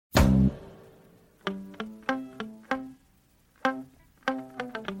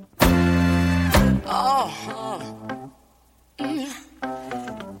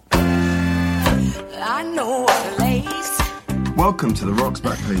Welcome to the Rocks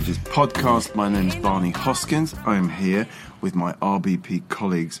Backpages podcast. My name is Barney Hoskins. I am here with my RBP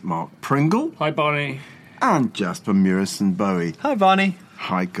colleagues Mark Pringle. Hi, Barney. And Jasper Murison Bowie. Hi, Barney.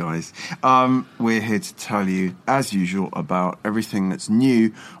 Hi, guys. We're here to tell you, as usual, about everything that's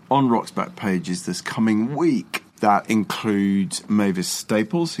new on Rocks Backpages this coming week. That includes Mavis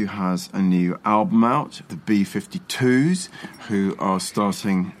Staples, who has a new album out, the B-52s, who are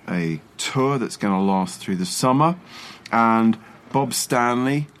starting a tour that's going to last through the summer, and Bob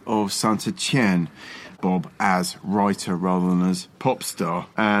Stanley of Saint-Etienne. Bob as writer rather than as pop star.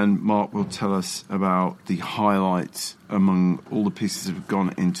 And Mark will tell us about the highlights among all the pieces that have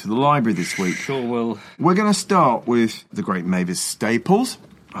gone into the library this week. Sure will. We're going to start with the great Mavis Staples.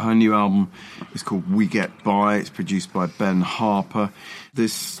 Her new album is called We Get By. It's produced by Ben Harper.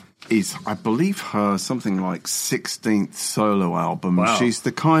 This is, I believe, her something like 16th solo album. Wow. She's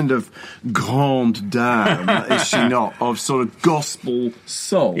the kind of grande dame, is she not, of sort of gospel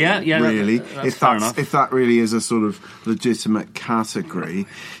soul, really. That's If that really is a sort of legitimate category.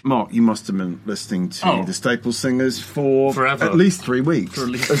 Mark, you must have been listening to the Staples Singers for forever. At least 3 weeks,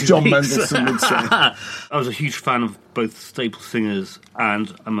 as John Mendelsohn would say. I was a huge fan of both Staples Singers,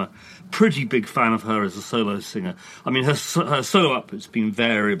 and I'm a pretty big fan of her as a solo singer. I mean, her solo output's been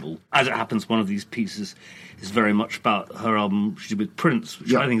variable. As it happens, one of these pieces is very much about her album she did with Prince,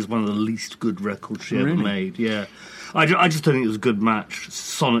 which I think is one of the least good records she ever made. Yeah, I just don't think it was a good match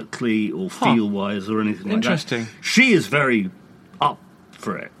sonically or feel-wise or anything like that. Interesting. She is very up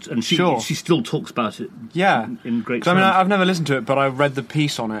for it, and she still talks about it in great terms. I mean, I've never listened to it, but I read the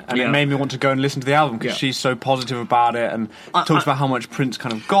piece on it, and it made me want to go and listen to the album, because she's so positive about it, and talks about how much Prince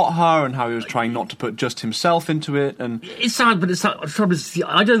kind of got her, and how he was trying not to put just himself into it. And it's sad, but it's sad. The trouble is,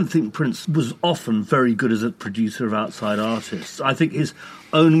 I don't think Prince was often very good as a producer of outside artists. I think his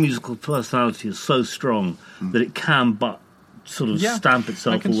own musical personality is so strong that it can but sort of stamp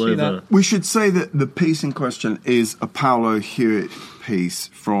itself all over. That. We should say that the piece in question is a Paolo Hewitt piece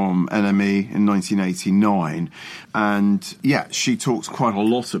from NME in 1989, and she talks quite a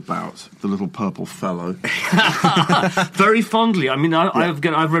lot about the little purple fellow. Very fondly. I mean,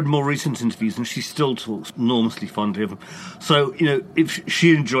 I've read more recent interviews, and she still talks enormously fondly of him. So, if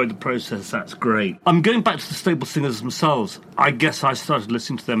she enjoyed the process, that's great. I'm going back to the Staples Singers themselves. I guess I started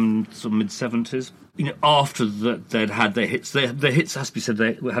listening to them in sort of mid-70s. After they'd had their hits. Their hits, has to be said,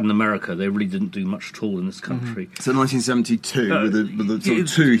 they had in America. They really didn't do much at all in this country. So 1972, with the sort of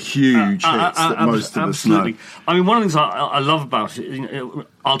two huge hits that most of us know. I mean, one of the things I love about it,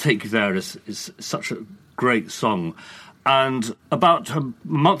 I'll Take You There is such a great song. And about a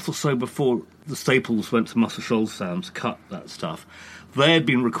month or so before the Staples went to Muscle Shoals Sound to cut that stuff, they had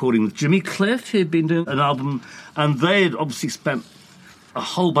been recording with Jimmy Cliff. He had been doing an album, and they had obviously spent a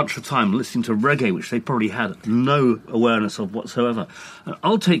whole bunch of time listening to reggae, which they probably had no awareness of whatsoever. And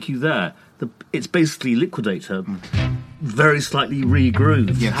I'll Take You There, it's basically Liquidator, very slightly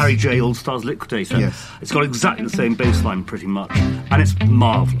re-grooved. Yes. Harry J. All-Stars Liquidator. Yes. It's got exactly the same bass line, pretty much. And it's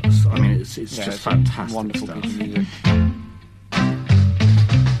marvellous. I mean, it's just fantastic wonderful stuff. piece of music.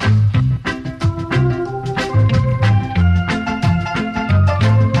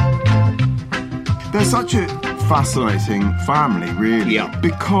 They're such a fascinating family, really,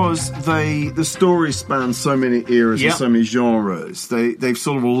 because the stories span so many eras and so many genres. They've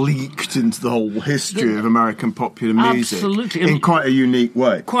sort of leaked into the whole history of American popular music, absolutely, in quite a unique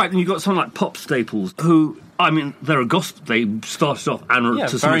way. Quite, and you've got someone like Pop Staples, who, I mean, they're a gospel. They started off and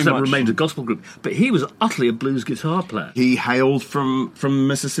to some extent remained a gospel group, but he was utterly a blues guitar player. He hailed from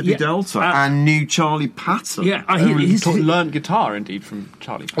Mississippi Delta and knew Charlie Patton. Yeah, he learned guitar indeed from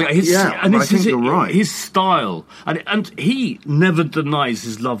Charlie Patton. I think you're right. His style, and he never denies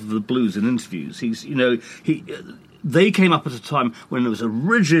his love of the blues in interviews. They came up at a time when there was a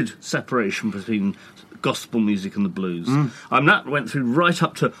rigid separation between gospel music and the blues. And that went through right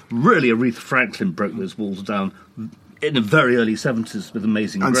up to, really, Aretha Franklin broke those walls down in the very early 70s with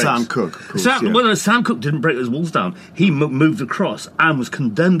Amazing Grace. And Sam Cooke, of course. Sam Cooke didn't break those walls down. He moved across and was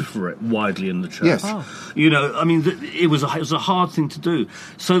condemned for it widely in the church. Yes. I mean, it was a hard thing to do.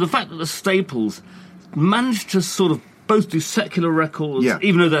 So the fact that the Staples managed to sort of both do secular records,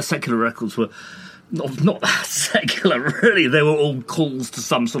 even though their secular records were not that secular, really. They were all calls to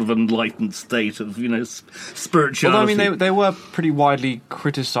some sort of enlightened state of, spirituality. Although, I mean, they were pretty widely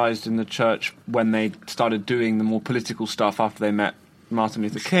criticised in the church when they started doing the more political stuff after they met Martin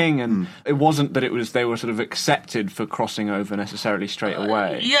Luther King, and it wasn't that they were sort of accepted for crossing over necessarily straight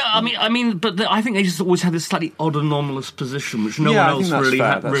away. But I think they just always had this slightly odd, anomalous position, which no one else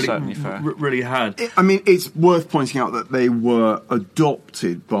really had. It's worth pointing out that they were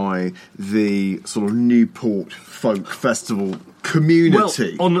adopted by the sort of Newport Folk Festival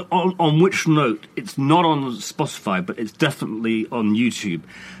community. Well, on which note, it's not on Spotify, but it's definitely on YouTube.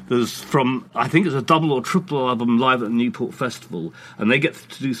 There's I think it's a double or triple album live at the Newport Festival, and they get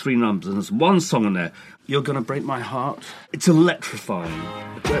to do 3 numbers, and there's one song in there, You're Gonna Break My Heart. It's electrifying.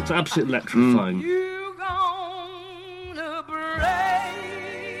 It's absolutely electrifying. You gonna break my heart,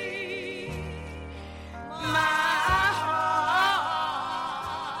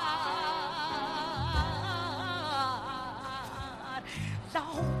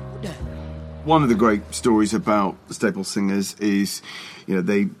 Lord. One of the great stories about the Staple Singers is,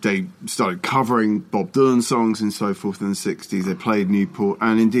 they started covering Bob Dylan songs and so forth in the 60s. They played Newport,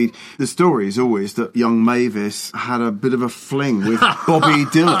 and indeed the story is always that young Mavis had a bit of a fling with Bobby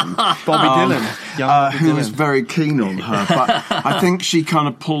Dylan. Who was very keen on her. But I think she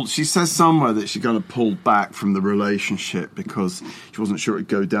says somewhere that she kind of pulled back from the relationship because she wasn't sure it'd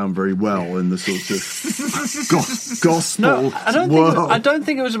go down very well in the sort of gospel world. I don't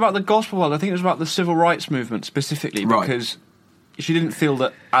think it was about the gospel world. I think it was about the civil rights movement specifically, because she didn't feel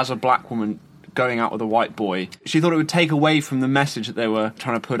that as a black woman going out with a white boy, she thought it would take away from the message that they were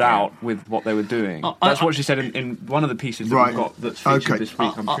trying to put out with what they were doing. That's what she said in one of the pieces that we've got that's featured this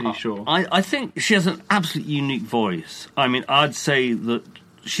week, I'm pretty sure. I think she has an absolutely unique voice. I mean, I'd say that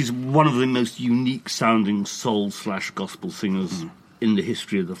she's one of the most unique sounding soul/gospel singers in the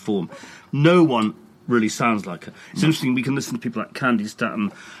history of the form. No one really sounds like her. It's interesting, we can listen to people like Candy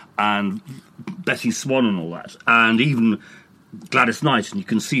Staton and Betty Swan and all that, and even Gladys Knight, and you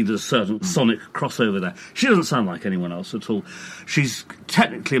can see there's a certain sonic crossover there. She doesn't sound like anyone else at all. She's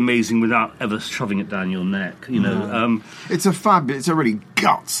technically amazing without ever shoving it down your neck, It's a really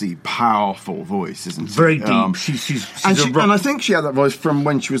gutsy, powerful voice, isn't it? Very deep. She's and I think she had that voice from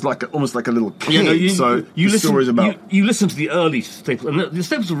when she was almost like a little kid. You listen to the early Staples, and the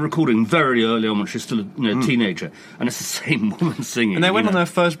Staples were recording very early on when she was still a teenager, and it's the same woman singing. And they went on their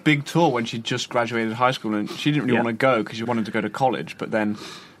first big tour when she just graduated high school, and she didn't really want to go because she wanted to go to college, but then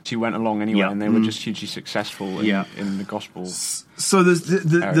she went along anyway, and they were just hugely successful in the gospel. So there's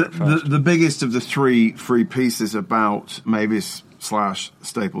the biggest of the three pieces about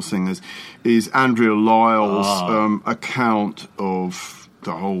Mavis/Staple Singers is Andrea Lyle's account of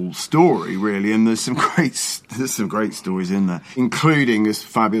the whole story, really, and there's some great stories in there, including this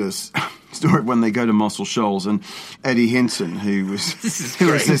fabulous story when they go to Muscle Shoals, and Eddie Hinton, who was this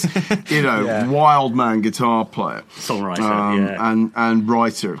wild man guitar player, songwriter, and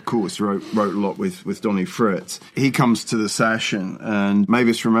writer, of course, wrote a lot with Donnie Fritz. He comes to the session, and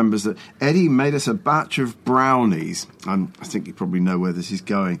Mavis remembers that Eddie made us a batch of brownies. I think you probably know where this is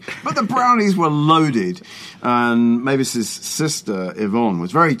going, but the brownies were loaded, and Mavis's sister Yvonne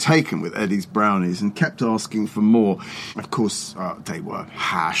was very taken with Eddie's brownies and kept asking for more. Of course, they were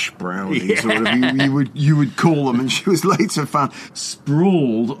hash brownies. Or whatever you would call them, and she was later found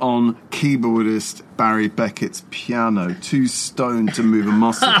sprawled on keyboardist Barry Beckett's piano, too stoned to move a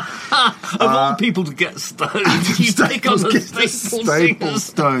muscle. Of all people to get stoned, you take on the Staple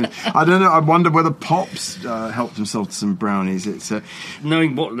stone. I don't know. I wonder whether Pops helped himself to some brownies. It's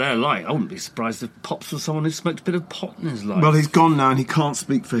knowing what they're like, I wouldn't be surprised if Pops was someone who smoked a bit of pot in his life. Well, he's gone now, and he can't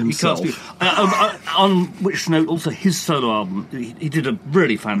speak for himself. On which note, also his solo album, he did a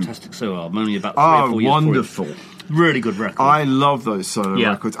really fantastic solo album, only about 3 or 4 years. Wonderful. Really good record. I love those solo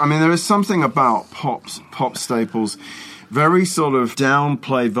records. I mean, there is something about Pop Staples' very sort of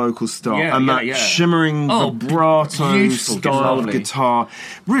downplayed vocal style and that shimmering vibrato style of guitar.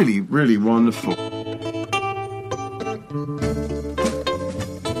 Really, really wonderful.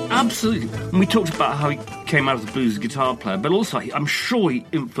 Absolutely. And we talked about how he came out as a blues guitar player, but also I'm sure he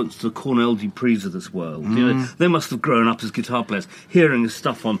influenced the Cornell Duprees of this world. They must have grown up as guitar players, hearing his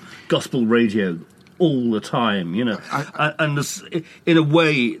stuff on gospel radio all the time, and this, in a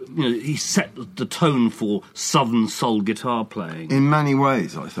way, he set the tone for Southern soul guitar playing. In many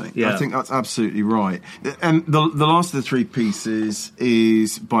ways, I think. I think that's absolutely right. And the last of the 3 pieces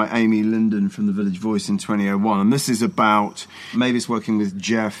is by Amy Linden from The Village Voice in 2001, and this is about Mavis working with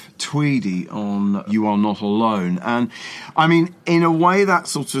Jeff Tweedy on You Are Not Alone. And, I mean, in a way that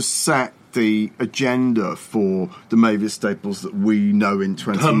sort of set the agenda for the Mavis Staples that we know in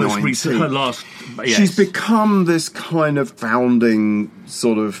 2019. Her last, She's become this kind of founding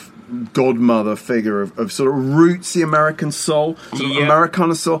sort of godmother figure of sort of rootsy American soul, sort of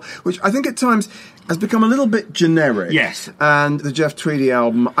Americana soul, which I think at times has become a little bit generic. Yes. And the Jeff Tweedy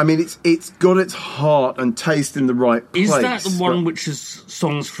album, I mean, it's got its heart and taste in the right place. Is that the one but which is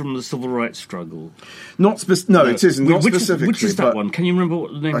songs from the civil rights struggle? No, it isn't. Not specifically. Which is that but one? Can you remember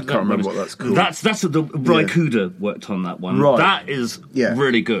what the name I of that can't remember one what is? that's called. That's the Ry Cooder worked on that one. Right. That is Yeah.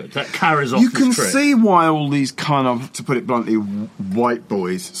 really good. That carries off You this can trick. see why all these kind of, to put it bluntly, white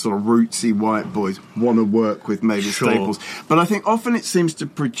boys, sort of rootsy white boys, want to work with Mavis Sure. Staples. But I think often it seems to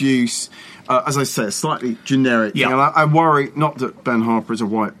produce, as I say, a slightly generic Yeah. thing. And I worry, not that Ben Harper is a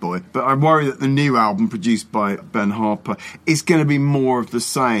white boy, but I worry that the new album produced by Ben Harper is going to be more of the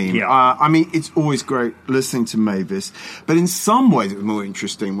same. Yeah. I mean, it's always great listening to Mavis, but in some ways it was more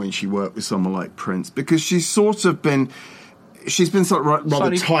interesting when she worked with someone like Prince, because she's sort of been sort of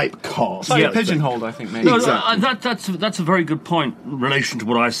rather typecast. Slightly Yeah. pigeonholed, I think, maybe. No, Exactly. that's a very good point in relation to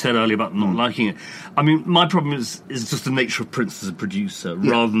what I said earlier about not liking it. I mean, my problem is just the nature of Prince as a producer,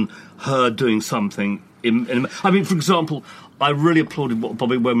 rather than her doing something. I mean, for example, I really applauded what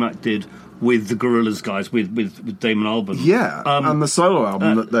Bobby Womack did with the Gorillaz guys, with Damon Albarn. Yeah, and the solo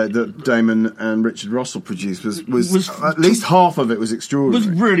album that Damon and Richard Russell produced was at least half of it was extraordinary.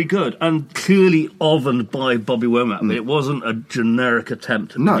 was really good and clearly ovened by Bobby Womack. But it wasn't a generic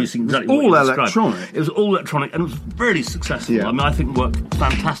attempt at No, producing it was exactly all what you described. electronic. It was all electronic and it was really successful. Yeah. I mean, I think it worked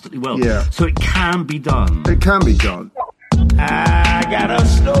fantastically well. Yeah. So it can be done. It can be done. I got a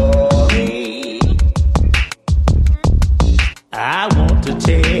story I want to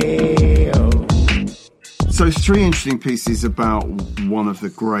tell. So 3 interesting pieces about one of the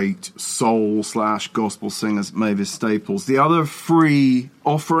great soul/gospel singers, Mavis Staples. The other 3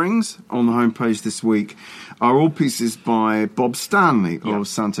 offerings on the homepage this week are all pieces by Bob Stanley of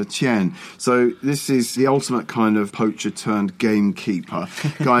Saint-Etienne. So this is the ultimate kind of poacher turned gamekeeper,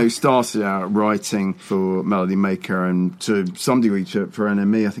 guy who started out writing for Melody Maker and to some degree for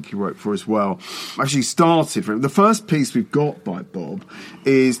NME, I think he wrote for as well. Actually started for him. The first piece we've got by Bob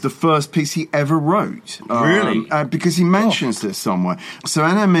is the first piece he ever wrote. Really? Because he mentions this somewhere. So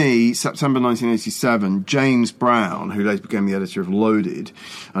NME, September 1987, James Brown, who later became the editor of Loaded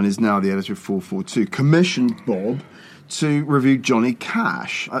and is now the editor of 442, commissioned Bob to review Johnny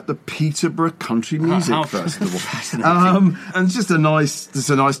Cash at the Peterborough Country Music How Festival. fascinating. And it's just a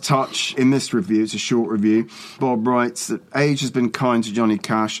nice touch in this review. It's a short review. Bob writes that age has been kind to Johnny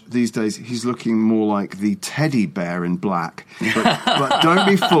Cash. These days, he's looking more like the teddy bear in black. But don't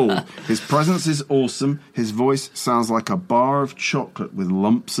be fooled. His presence is awesome. His voice sounds like a bar of chocolate with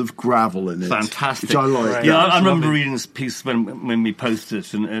lumps of gravel in it. Fantastic. Which I like. Right. Yeah, I That's remember lovely. reading this piece when we posted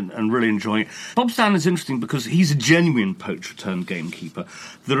it and really enjoying it. Bob Stanley is interesting because he's a genuine poacher turned gamekeeper.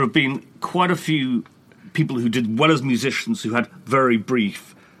 There have been quite a few people who did well as musicians who had very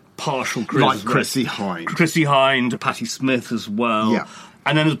brief, partial careers. Like Chrissie Hynde. Chrissie Hynde, Patti Smith as well. Yeah.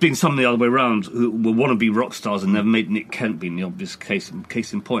 And then there's been some the other way around who were wannabe rock stars and never made Nick Kent being the obvious case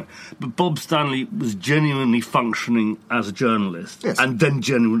in point. But Bob Stanley was genuinely functioning as a journalist, Yes. and then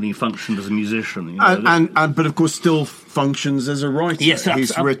genuinely functioned as a musician. You know? And but of course still functions as a writer. Yes,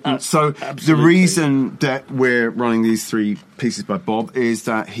 he's written. So the absolutely. reason that we're running these 3 pieces by Bob is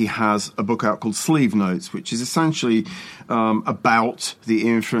that he has a book out called Sleeve Notes, which is essentially about the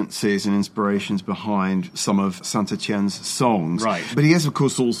influences and inspirations behind some of Saint-Etienne's songs. Right. But he has, of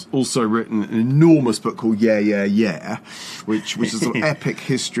course, also written an enormous book called Yeah, Yeah, Yeah, which is a sort of epic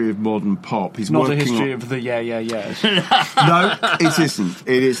history of modern pop. He's Not a working history on- of the yeahs. No, it isn't.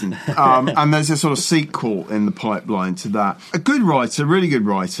 It isn't. And there's a sort of sequel in the pipeline to that. A good writer, really good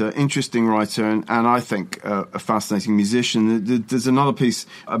writer, interesting writer, and I think a fascinating musician. There's another piece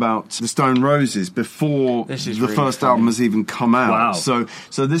about the Stone Roses before This the is really first funny. album has even come out. Wow.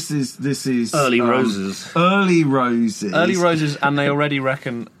 So this is Early Roses. Early Roses. Early Roses, and they already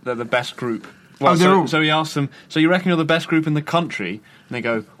reckon they're the best group. Well, Oh, they're all- so he asked them, so you reckon you're the best group in the country? And they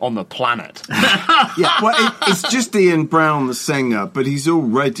go, on the planet. Yeah, well, it's just Ian Brown, the singer, but he's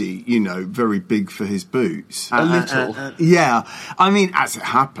already, very big for his boots. A little. Yeah, I mean, as it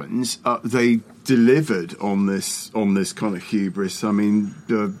happens, they delivered on this kind of hubris. I mean,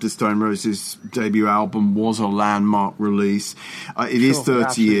 the Stone Roses debut album was a landmark release. It is 30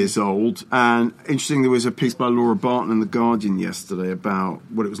 absolutely. years old, and interesting, there was a piece by Laura Barton in The Guardian yesterday about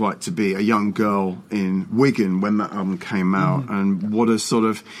what it was like to be a young girl in Wigan when that album came out, and what a sort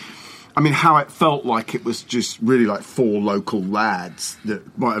of... I mean, how it felt like it was just really like 4 local lads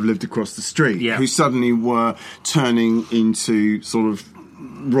that might have lived across the street Yeah. who suddenly were turning into sort of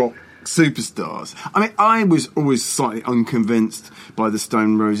rock superstars. I mean, I was always slightly unconvinced by the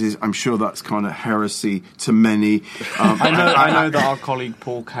Stone Roses. I'm sure that's kind of heresy to many. I know that our colleague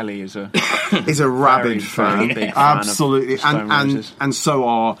Paul Kelly is a Is a rabid very fan, big fan of absolutely, Stone Roses. and so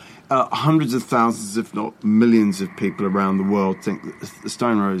are hundreds of thousands, if not millions of people around the world think that the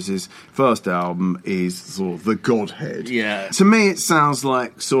Stone Roses' first album is sort of the Godhead. Yeah. To me, it sounds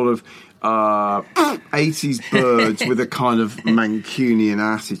like sort of 80s Birds with a kind of Mancunian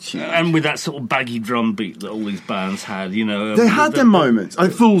attitude. And with that sort of baggy drum beat that all these bands had, you know. They had their moments.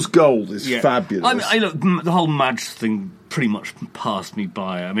 Fool's Gold is fabulous. I mean, look, the whole Madge thing pretty much passed me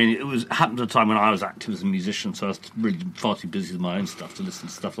by. I mean, it happened at a time when I was active as a musician, so I was really far too busy with my own stuff to listen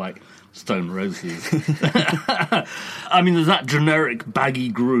to stuff like Stone Roses. I mean, there's that generic baggy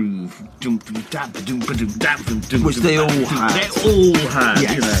groove, which they all had. They all had,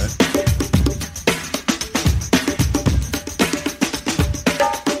 yes. You know.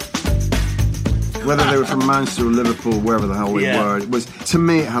 Whether they were from Manchester or Liverpool, wherever the hell we were, it was, to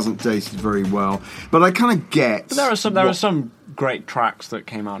me, it hasn't dated very well. But I kind of get. But there are some great tracks that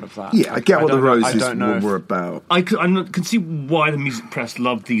came out of that. Yeah, I get what the Roses were about. I can see why the music press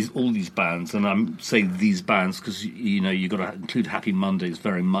loved all these bands, and I'm saying these bands because you got to include Happy Mondays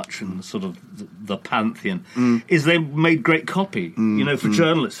very much in sort of the pantheon. Is they made great copy. For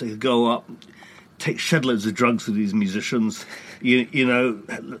journalists, they could go up, take shed loads of drugs with these musicians,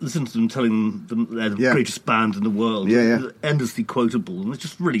 listen to them telling them they're the greatest band in the world. Endlessly quotable, and it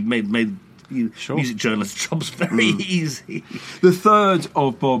just really made music journalists' jobs very easy. The third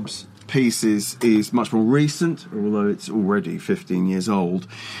of Bob's pieces is much more recent, although it's already 15 years old.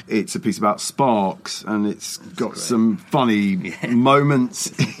 It's a piece about Sparks, and it's got some funny moments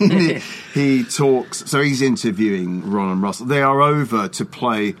in it. He talks, so he's interviewing Ron and Russell. They are over to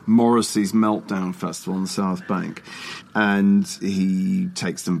play Morrissey's Meltdown Festival on the South Bank, and he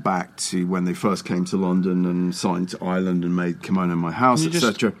takes them back to when they first came to London and signed to Ireland and made Kimono My House,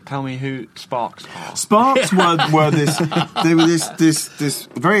 etc. Tell me who Sparks are. Sparks were this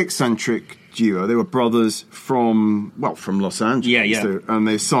very eccentric duo. They were brothers from Los Angeles. And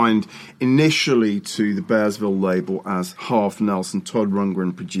they signed initially to the Bearsville label as Half Nelson. Todd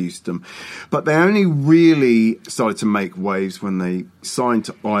Rundgren produced them. But they only really started to make waves when they signed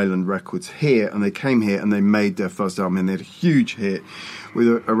to Island Records here, and they came here and they made their first album, and they had a huge hit with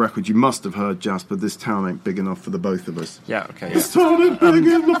a record you must have heard, Jasper, This Town Ain't Big Enough for the Both of Us. Yeah, okay. This town ain't big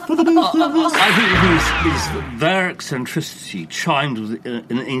enough for the both of us. I think their eccentricity chimed with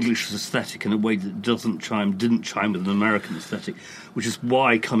an English aesthetic in a way that didn't chime with an American aesthetic, which is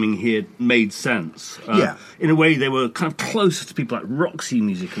why coming here made sense. In a way, they were kind of closer to people like Roxy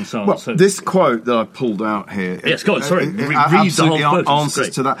Music and so on. Well, this quote that I pulled out here... Yes, go on, sorry. Read absolutely the whole quote. Answers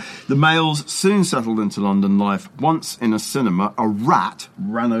to that. The males soon settled into London life. Once in a cinema, a rat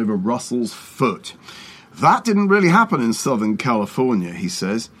ran over Russell's foot. That didn't really happen in Southern California, he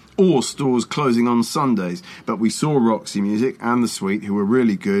says, or stores closing on Sundays. But we saw Roxy Music and The Sweet, who were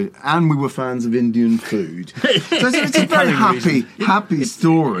really good, and we were fans of Indian food. So it's a very happy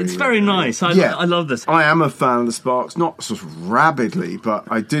story. It's very nice. I love this. I am a fan of the Sparks, not sort of rabidly, but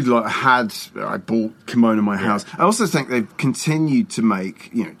I did I bought Kimono My House. I also think they've continued to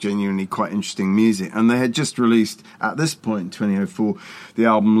make, genuinely quite interesting music, and they had just released, at this point in 2004, the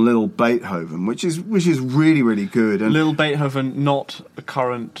album Little Beethoven, which is really, really good. And Little Beethoven, not a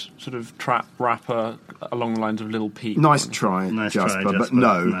current sort of trap rapper along the lines of Lil Peep. Nice try, Jasper, but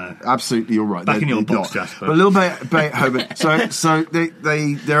no, absolutely, you're right. Back in your box, not. Jasper. But Little Beethoven, so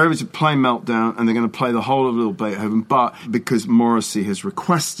they're able to play Meltdown, and they're going to play the whole of Little Beethoven, but because Morrissey has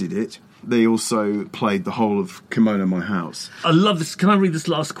requested it, they also played the whole of Kimono My House. I love this. Can I read this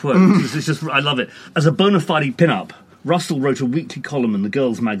last quote? I love it. As a bona fide pin-up, Russell wrote a weekly column in the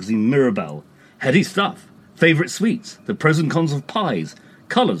girls' magazine Mirabelle. Heady stuff. Favourite sweets. The pros and cons of pies.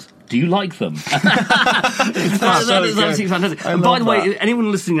 Colours. Do you like them? That is absolutely fantastic. And by the way,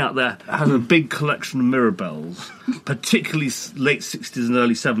 anyone listening out there has a big collection of Mirabelles, particularly late 60s and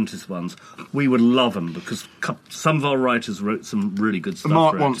early 70s ones. We would love them because some of our writers wrote some really good stuff.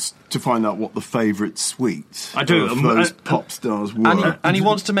 Mark wants to find out what the favourite sweets of those pop stars were. And he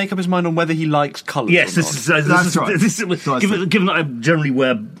wants to make up his mind on whether he likes colours. Yes, that's right. Given that I generally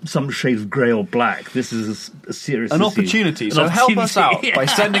wear some shade of grey or black, this is a serious issue. Opportunity. So help us out by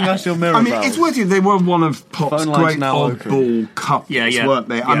sending us your Mirabelle. I mean, it's worth it. They were one of pop's great oddball couples, weren't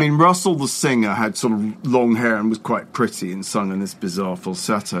they? I mean, Russell the singer had sort of long hair and was quite pretty and sung in this bizarre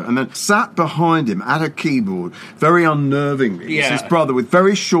falsetto. And then sat behind him at a keyboard, very unnervingly, was his brother with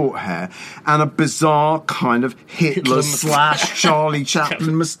very short hair and a bizarre kind of Hitler / Charlie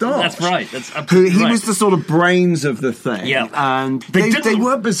Chaplin moustache. That's right. That's absolutely He was the sort of brains of the thing. Yeah. And they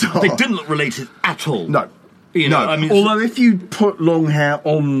were bizarre. They didn't look related at all. No. I mean, although if you put long hair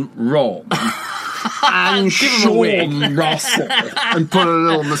on Ron, and Give him a wig. Sean Russell and put a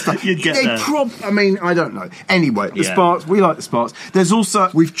little moustache. You'd get there. I don't know. Anyway, the Yeah. Sparks, we like the Sparks. There's also,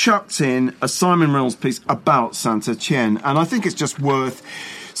 we've chucked in a Simon Reynolds piece about Santa Tien, and I think it's just worth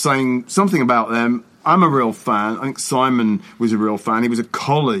saying something about them. I'm a real fan. I think Simon was a real fan. He was a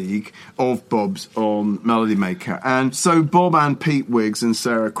colleague of Bob's on Melody Maker. And so Bob and Pete Wiggs and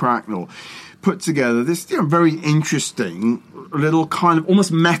Sarah Cracknell put together this very interesting little kind of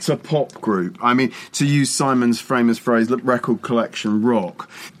almost meta pop group. I mean, to use Simon's famous phrase, record collection rock.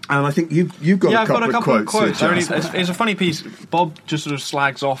 And I think you've got Yeah, a I've got a couple of quotes. here, It's Jas. it's a funny piece. Bob just sort of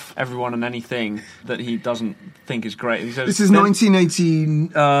slags off everyone and anything that he doesn't think is great. He says, This is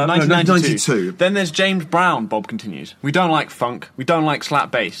 1992. Then there's James Brown, Bob continues. We don't like funk. We don't like slap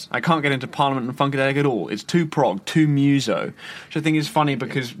bass. I can't get into Parliament and Funkadelic at all. It's too prog, too muso. Which I think is funny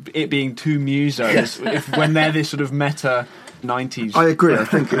because it being too muso, when they're this sort of meta 90s. I agree. I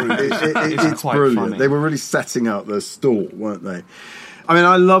think it's quite brilliant. funny. They were really setting out their stall, weren't they? I mean,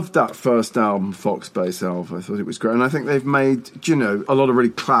 I loved that first album, Fox Bass Alva. I thought it was great, and I think they've made, a lot of really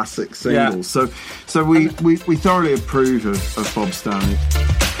classic singles. Yeah. So we thoroughly approve of Bob Stanley.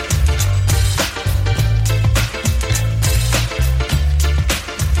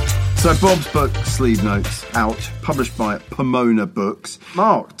 So Bob's book, Sleeve Notes, out, published by Pomona Books.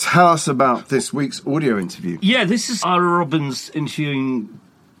 Mark, tell us about this week's audio interview. Yeah, this is Ira Robbins interviewing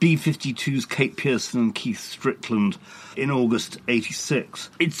B-52's Kate Pearson and Keith Strickland in August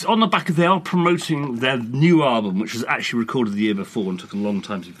 86. It's on the back of they are promoting their new album, which was actually recorded the year before and took a long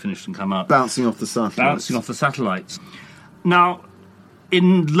time to be finished and come out. Bouncing off the satellites. Now,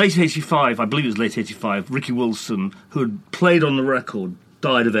 in late 85, I believe it was late 85, Ricky Wilson, who had played on the record,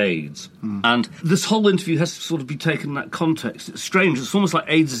 died of AIDS. And this whole interview has to sort of be taken in that context. It's strange. It's almost like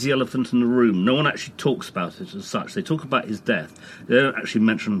AIDS is the elephant in the room. No one actually talks about it as such. They talk about his death. They don't actually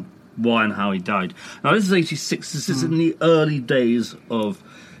mention why and how he died. Now, this is 86. This is in the early days of...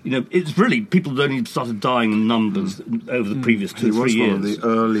 it's really, people had only started dying in numbers over the previous 2 or 3 years. He was one of the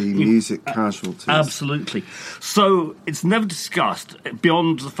early music casualties. Absolutely. So it's never discussed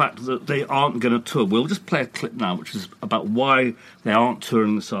beyond the fact that they aren't going to tour. We'll just play a clip now, which is about why they aren't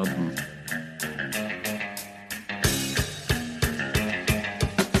touring this album.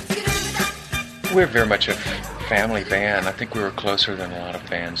 We're very much a family band. I think we were closer than a lot of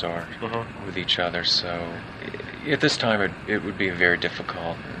bands are with each other. So at this time, it would be a very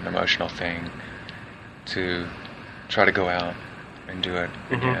difficult and emotional thing to try to go out and do it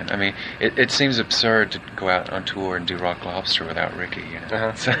again. I mean, it seems absurd to go out on tour and do Rock Lobster without Ricky.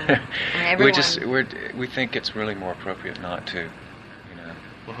 So we think it's really more appropriate not to.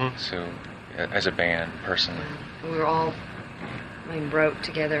 So as a band, personally, we were all broke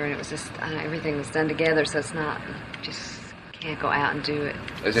together, and it was just everything was done together. So it's not, you just can't go out and do it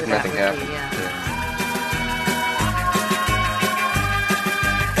as if nothing Ricky, happened. Yeah.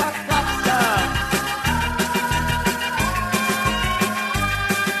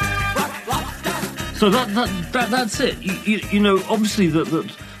 So that's it. Obviously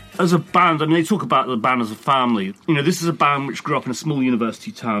that as a band, I mean, they talk about the band as a family. This is a band which grew up in a small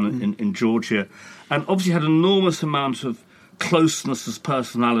university town in Georgia, and obviously had an enormous amount of closeness as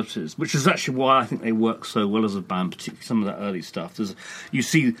personalities, which is actually why I think they work so well as a band, particularly some of that early stuff. You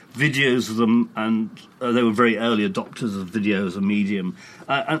see videos of them, and they were very early adopters of video as a medium,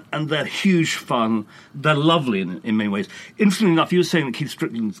 and they're huge fun. They're lovely in many ways. Interestingly enough, you were saying that Keith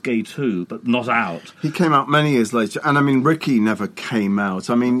Strickland's gay too, but not out. He came out many years later, and I mean, Ricky never came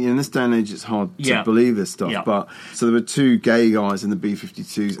out. I mean, in this day and age, it's hard to believe this stuff, but so there were two gay guys in the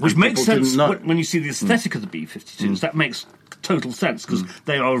B-52s. Which makes sense when you see the aesthetic of the B-52s. That makes total sense, because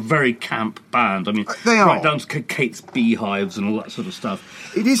they are a very camp band. I mean, they are. Right down to Kate's Beehives and all that sort of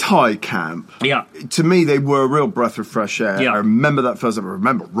stuff. It is high camp. Yeah. To me, they were a real breath of fresh air. Yeah. I remember that first. I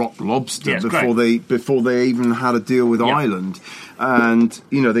remember Rock Lobster Yeah, before they even had a deal with Island. And,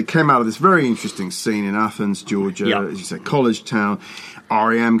 they came out of this very interesting scene in Athens, Georgia, as you said, college town.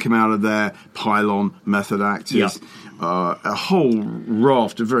 R.E.M. came out of there, Pylon, Method Actors. Yeah. A whole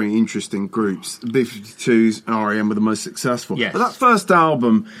raft of very interesting groups. The B-52s and R.E.M. were the most successful. Yes. But that first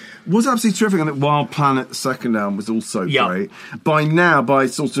album was absolutely terrific. I think Wild Planet, the second album, was also great. By now, by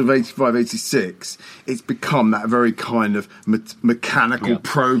sort of 85, 86, it's become that very kind of mechanical,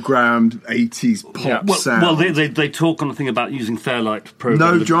 programmed 80s pop sound. Well, they talk on the thing about using Fairlight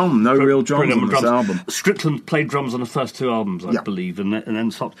program. No real drums on this album. Strickland played drums on the first two albums, I believe, and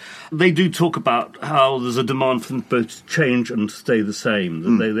then stopped. They do talk about how there's a demand for them both to change and stay the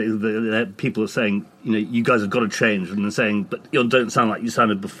same. People are saying, you guys have got to change, and they're saying, but you don't sound like you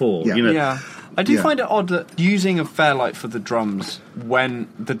sounded before. I do Yeah. find it odd that using a Fairlight for the drums when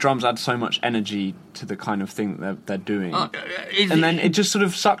the drums add so much energy to the kind of thing that they're doing, and then it just sort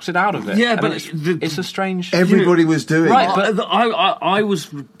of sucks it out of it. Yeah, And but it's a strange. Everybody was doing Right, it. but- I was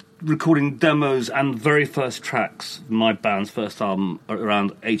recording demos and very first tracks, my band's first album,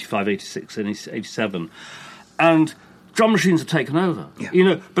 around 85, 86, and 87. And drum machines have taken over,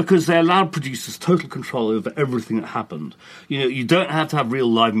 because they allowed producers total control over everything that happened. You don't have to have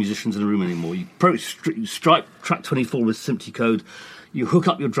real live musicians in the room anymore. You strike track 24 with SMPTE code, you hook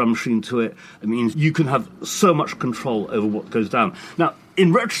up your drum machine to it. It means you can have so much control over what goes down. Now,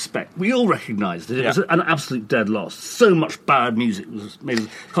 in retrospect, we all recognise that it was an absolute dead loss. So much bad music was made as a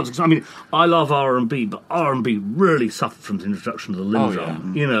consequence. I mean, I love R&B, but R&B really suffered from the introduction of the limb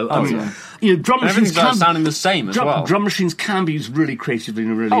drum. Drum machines Everything's can sounding the same as well. Drum machines can be used really creatively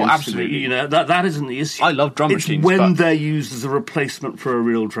and really interestingly. absolutely. That isn't the issue. I love drum it's machines, when but- they're used as a replacement for a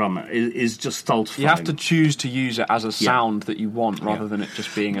real drummer is just stultifying. You have to choose to use it as a sound that you want rather than it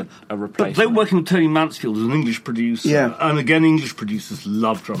just being a But replacement. they're working with Tony Mansfield as an English producer. Yeah. And again, English producers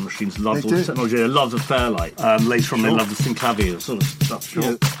love drum machines, love They all the do. technology, they love the Fairlight. Later on, they love the Synclavier sort of stuff.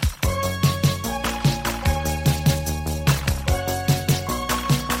 Sure.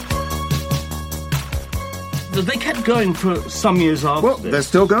 They kept going for some years after Well, this. they're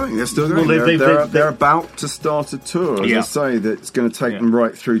still going. They're still going. Well, They're about to start a tour. As Yeah. I say, that's going to take them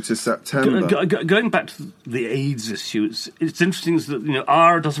right through to September. Going back to the AIDS issue, it's interesting that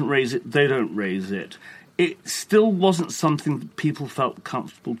ARA doesn't raise it, they don't raise it. It still wasn't something that people felt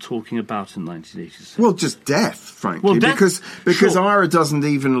comfortable talking about in 1986. Well, just death, frankly, Well, death, because sure. Ira doesn't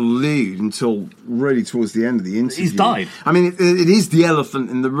even allude until really towards the end of the interview. He's died. I mean, it is the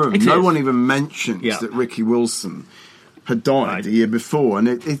elephant in the room. It No is. one even mentions Yeah. that Ricky Wilson had died Right. the year before, and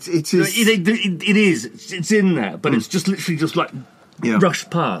it is. It is. It's in there, but it's just literally just like Yeah.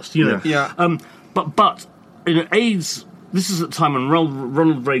 rushed past. You know. Yeah. But AIDS. This is at the time when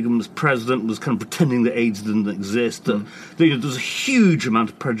Ronald Reagan was president, was kind of pretending that AIDS didn't exist. That there was a huge amount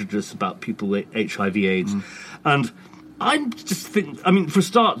of prejudice about people with HIV/AIDS, and I just think, I mean, for a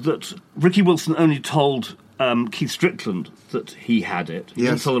start, that Ricky Wilson only told Keith Strickland that he had it. He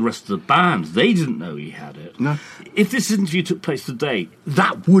didn't Yes. tell the rest of the band. They didn't know he had it. No. If this interview took place today,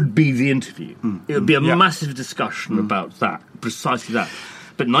 that would be the interview. It would be a massive discussion about that, precisely that.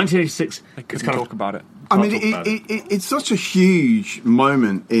 But 1986, They it's couldn't kind talk about it. I Can't mean, talk about it's such a huge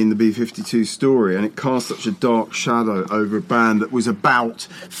moment in the B-52 story, and it casts such a dark shadow over a band that was about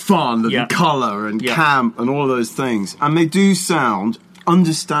fun and Yeah. colour and Yeah. camp and all of those things. And they do sound,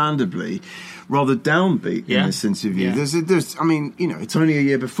 understandably, rather downbeat in Yeah. this interview. Yeah. There's, I mean, it's only a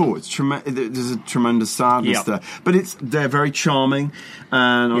year before. There's a tremendous sadness Yeah. there, but they're very charming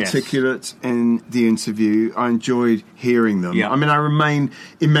and Yes. articulate in the interview. I enjoyed hearing them. Yeah. I mean, I remain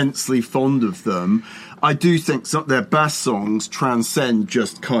immensely fond of them. I do think some of their best songs transcend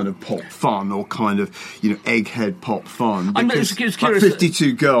just kind of pop fun or kind of, egghead pop fun. I'm Because, just like curious.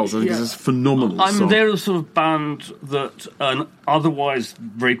 52 Girls, I think Yeah. is a phenomenal I mean, song. they're the sort of band that an otherwise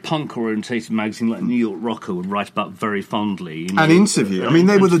very punk-orientated magazine like New York Rocker would write about very fondly. An interview. I mean,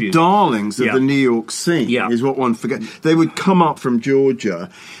 they were the Interview. darlings of Yeah. the New York scene, Yeah. is what one forgets. They would come up from Georgia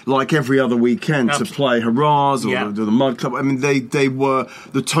like every other weekend to play Hurrahs or Yeah. the Mud Club. I mean, they were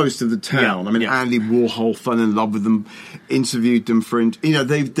the toast of the town. Yeah. I mean, Yeah. Andy Warhol fell in love with them, interviewed them for...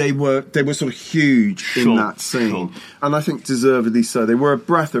 they were sort of huge in Sure, that scene. sure. And I think deservedly so. They were a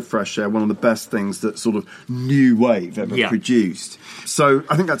breath of fresh air, one of the best things that sort of new wave ever Yeah. produced. So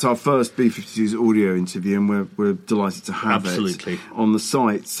I think that's our first B-52's audio interview, and we're delighted to have Absolutely. it on the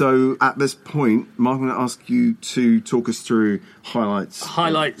site. So at this point, Mark, I'm going to ask you to talk us through highlights.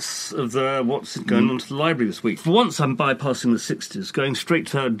 Highlights of what's going on to the library this week. For once, I'm bypassing the 60s, going straight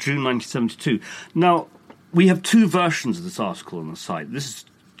to June 1972. Now, we have two versions of this article on the site. This is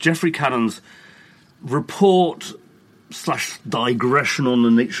Geoffrey Cannon's report / digression on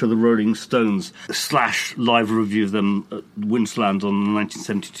the nature of the Rolling Stones / live review of them at Windsland on the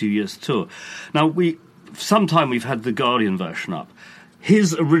 1972 years tour. Now, sometime we've had the Guardian version up.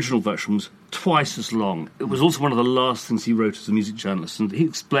 His original version was twice as long. It was also one of the last things he wrote as a music journalist, and he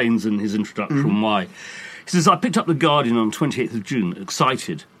explains in his introduction why. He says, I picked up the Guardian on 28th of June,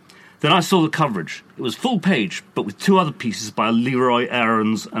 excited. Then I saw the coverage. It was full page, but with two other pieces by Leroy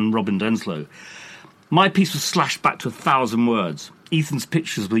Aarons and Robin Denslow. My piece was slashed back to 1,000 words. Ethan's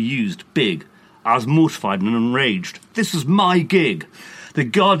pictures were used, big. I was mortified and enraged. This was my gig. The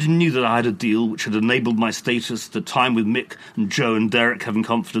Guardian knew that I had a deal which had enabled my status, the time with Mick and Joe and Derek having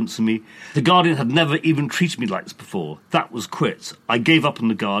confidence in me. The Guardian had never even treated me like this before. That was quits. I gave up on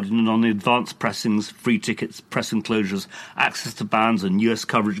the Guardian and on the advanced pressings, free tickets, press enclosures, access to bands and US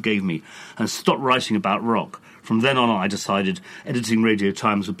coverage gave me, and stopped writing about rock. From then on, I decided editing Radio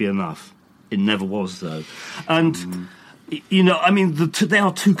Times would be enough. It never was, though. And... You know, I mean, they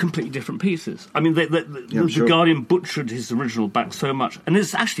are two completely different pieces. I mean, the Guardian butchered his original back so much, and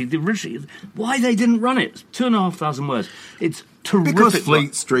it's actually the original. Why they didn't run it? 2,500 words. It's terrific. Because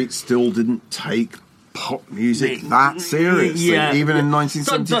Fleet Street still didn't take pop music that seriously, even in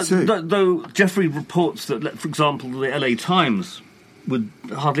 1972. Though Jeffrey reports that, for example, the LA Times would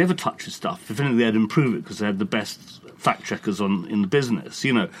hardly ever touch his stuff. If anything, they'd improve it because they had the best fact checkers in the business.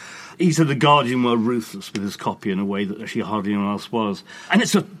 You know. He said the Guardian were ruthless with his copy in a way that actually hardly anyone else was. And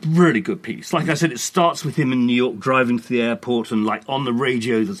it's a really good piece. Like I said, it starts with him in New York driving to the airport and, like, on the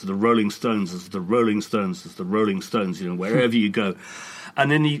radio, there's the Rolling Stones, there's the Rolling Stones, there's the Rolling Stones, you know, wherever you go.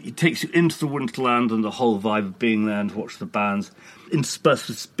 And then he takes you into the Winterland and the whole vibe of being there and to watch the bands. Interspersed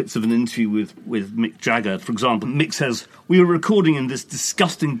with bits of an interview with Mick Jagger. For example, Mick says, "We were recording in this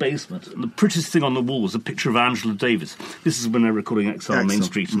disgusting basement, and the prettiest thing on the wall was a picture of Angela Davis." This is when they're recording XL Main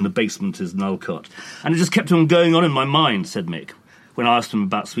Street, and the basement is Nulcott. And it just kept on going on in my mind, said Mick, when I asked him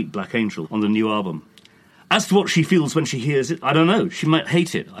about Sweet Black Angel on the new album. As to what she feels when she hears it, I don't know. She might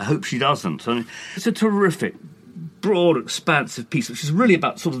hate it. I hope she doesn't. I mean, it's a terrific, broad, expansive piece, which is really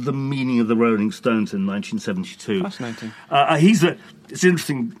about sort of the meaning of the Rolling Stones in 1972. Fascinating. It's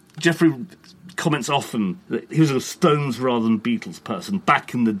interesting, Jeffrey comments often that he was a Stones rather than Beatles person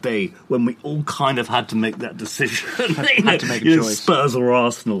back in the day when we all kind of had to make that decision. had to make a choice. Spurs or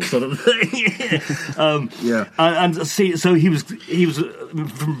Arsenal sort of thing. And see, so he was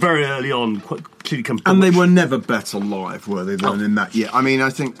from very early on quite clearly come. And they were never better live, were they, than in that year? I mean, I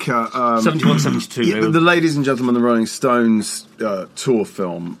think 71, 72. The Ladies and Gentlemen, the Rolling Stones tour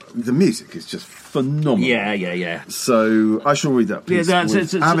film. The music is just phenomenal. Yeah. So I shall read that piece with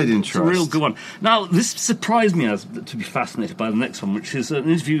avid interest. It's a real good one. Now, this surprised me to be fascinated by the next one, which is an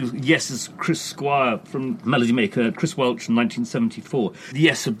interview with Yes's Chris Squire from Melody Maker, Chris Welch in 1974.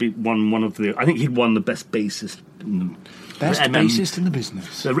 Yes had been one of the... I think he'd won the best bassist in the... Best bassist in the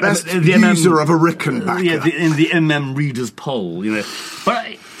business. The best user of a Rickenbacker. In the MM Readers poll, you know. But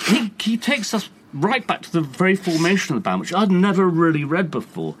he takes us right back to the very formation of the band, which I'd never really read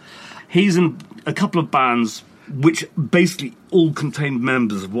before. He's in a couple of bands which basically all contained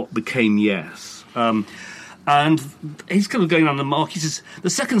members of what became Yes. And he's kind of going down the mark. He says, the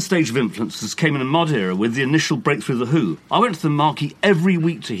second stage of influences came in the mod era with the initial breakthrough of The Who. I went to the marquee every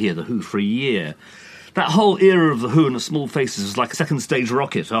week to hear The Who for a year. That whole era of The Who and the Small Faces was like a second stage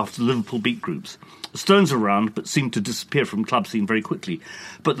rocket after the Liverpool beat groups. The Stones were around, but seemed to disappear from club scene very quickly.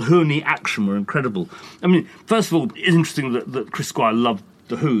 But The Who and the Action were incredible. I mean, first of all, it's interesting that Chris Squire loved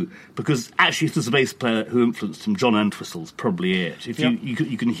The Who, because actually if there's a bass player who influenced him, John Entwistle's probably it. If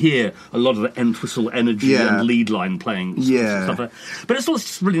you can hear a lot of the Entwistle energy and lead line playing and stuff like that. But it's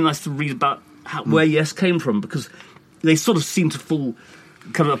also really nice to read about where Yes came from, because they sort of seem to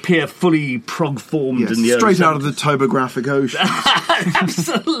appear fully prog-formed in the straight early out of the topographic ocean.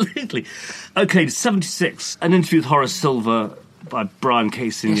 Absolutely. Okay, 76, an interview with Horace Silver by Brian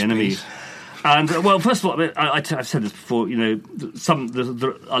Casey in The Enemy. Please. And, well, first of all, I've said this before, you know,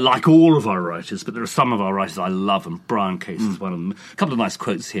 I like all of our writers, but there are some of our writers I love, and Brian Casey is one of them. A couple of nice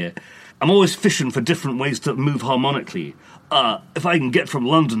quotes here. I'm always fishing for different ways to move harmonically. If I can get from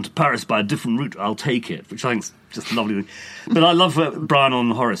London to Paris by a different route, I'll take it, which I think is just a lovely thing. But I love Brian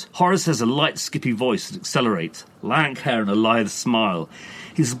on Horace. Horace has a light, skippy voice that accelerates, lank hair and a lithe smile.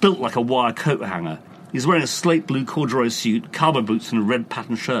 He's built like a wire coat hanger. He's wearing a slate blue corduroy suit, cowboy boots and a red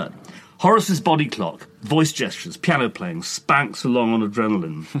patterned shirt. Horace's body clock, voice gestures, piano playing, spanks along on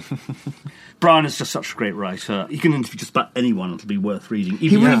adrenaline. Brian is just such a great writer. He can interview just about anyone. It'll be worth reading.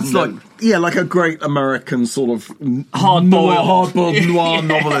 He reads like a great American sort of hard-boiled noir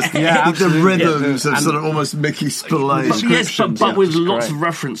novelist. The rhythms of sort of almost Mickey Spillane. But with lots of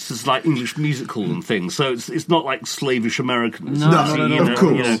references like English musical and things. So it's not like slavish American. No, of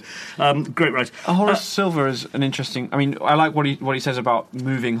course. Great writer. Horace Silver is an interesting... I mean, I like what he says about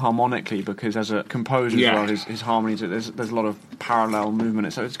moving harmonically, because as a composer as well, his harmonies, there's a lot of parallel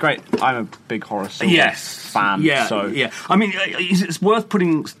movement. So it's great. I'm a big Horace Silver fan. I mean, it's worth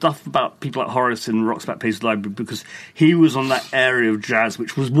putting stuff about people like Horace in Rock's Back Pages Library, because he was on that area of jazz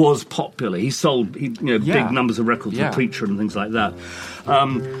which was popular. He sold big numbers of records for Preacher and things like that.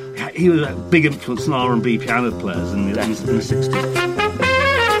 He was a big influence on R&B piano players in the 60s.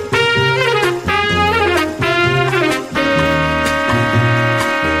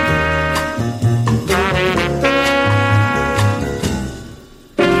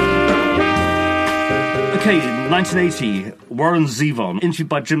 1980, Warren Zevon, interviewed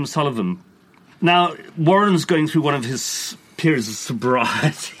by Jim Sullivan. Now, Warren's going through one of his periods of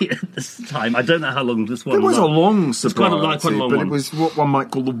sobriety at this time. I don't know how long this one It was a long It's sobriety, quite a long but one. it was what one might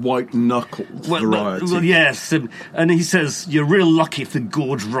call the white knuckles variety. Well, yes, and he says, you're real lucky if the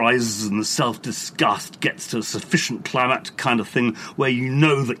gorge rises and the self-disgust gets to a sufficient climactic kind of thing where you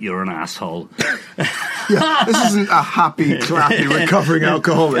know that you're an asshole. Yeah, this isn't a happy, clappy, recovering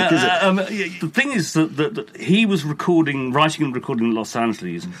alcoholic, is it? The thing is that he was writing and recording in Los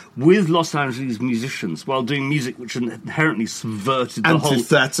Angeles with Los Angeles musicians while doing music which inherently subverted the whole...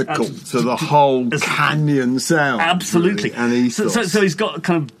 Antithetical to the whole canyon sound. Absolutely. Really, and ethos. So he's got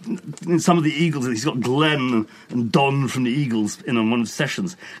kind of, in some of the Eagles, he's got Glenn and Don from the Eagles in on one of the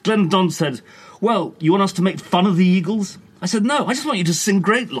sessions. Glenn and Don said, well, you want us to make fun of the Eagles? I said, no, I just want you to sing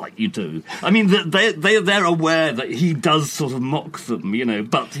great like you do. I mean, they're aware that he does sort of mock them, you know,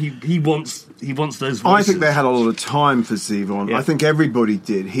 but he wants those voices. I think they had a lot of time for Zevon. Yeah. I think everybody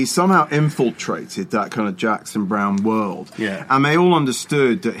did. He somehow infiltrated that kind of Jackson Browne world. Yeah. And they all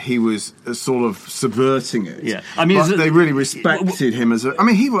understood that he was sort of subverting it. Yeah. I mean, but they really respected him as a... I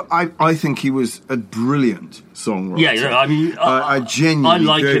mean, I think he was a brilliant songwriter. Yeah, I mean... I genuinely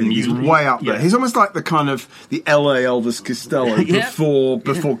I like do. him. He's way up there. Yeah. He's almost like the kind of the LA Elvis Costello Yeah. before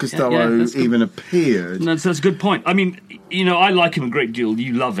Costello that's good. even appeared. That's a good point. I mean, you know, I like him a great deal.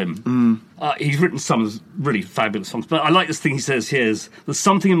 You love him. He's written some really fabulous songs, but I like this thing he says here is, there's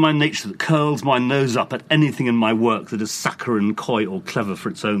something in my nature that curls my nose up at anything in my work that is saccharine, coy, or clever for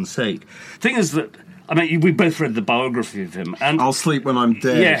its own sake. Thing is that, I mean, we both read the biography of him, and I'll Sleep When I'm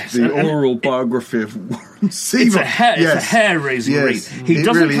Dead, Yes, the and oral biography of Warren Zevon. it's a hair-raising read. He it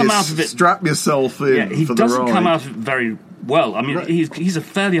doesn't really come is. out of it... Strap yourself in Yeah, he for the doesn't ride. come out of it very well. I mean, Right. he's a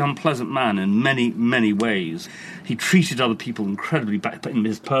fairly unpleasant man in many, many ways. He treated other people incredibly bad, in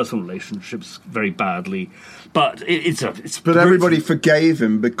his personal relationships very badly. But it's But everybody forgave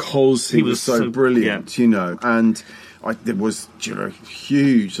him because he was so brilliant, yeah. you know. And there was a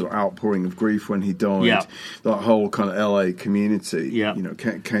huge sort of outpouring of grief when he died. Yeah. That whole kind of LA community, Yeah. you know,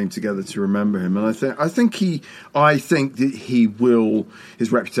 came together to remember him. And I think that he will,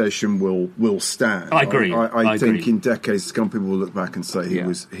 his reputation will stand. I agree. I think agree. in decades to come, people will look back and say he Yeah.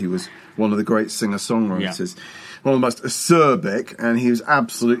 was one of the great singer-songwriters. One of the most acerbic, and he was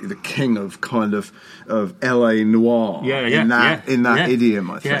absolutely the king of kind of LA noir. In that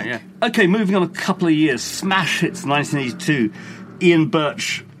idiom, I think. Yeah. Okay, moving on a couple of years. Smash hits 1982. Ian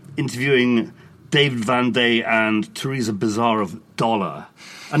Birch interviewing David Van Day and Teresa Bizarre of Dollar.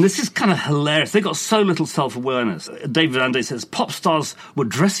 And this is kind of hilarious. They got so little self-awareness. David Van Day says, pop stars were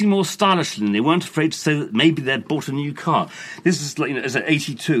dressing more stylishly and they weren't afraid to say that maybe they'd bought a new car. This is, like, you know, as at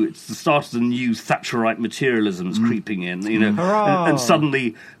 82, it's the start of the new Thatcherite materialism that's creeping in, you know. And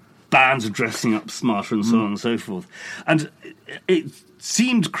suddenly bands are dressing up smarter and so on and so forth. And it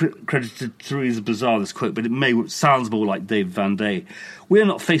seemed credited to Teresa Bizarre, this quote, but it sounds more like David Van Day. We're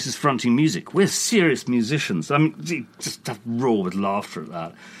not faces fronting music. We're serious musicians. I mean, you just have to roar with laughter at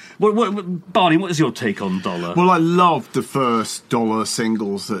that. Barney, what is your take on Dollar? Well, I loved the first Dollar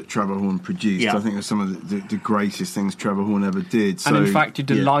singles that Trevor Horn produced. Yeah. I think it was some of the greatest things Trevor Horn ever did. So, And in fact, you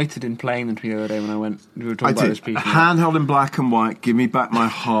yeah. delighted in playing them to me the other day when I went. We were I talking about did. this piece. Handheld in black and white, Give Me Back My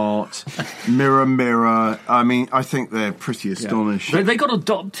Heart, Mirror, Mirror. I mean, I think they're pretty astonishing. They got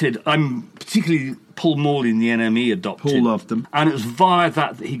adopted. Particularly Paul Morley in the NME adopted. Paul loved them. And it was via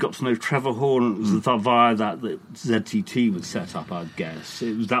that he got to know Trevor Horn. It was via that ZTT was set up, I guess.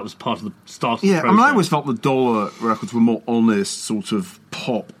 That was part of the start of the Yeah, I process. mean, I always felt the Dollar records were more honest, sort of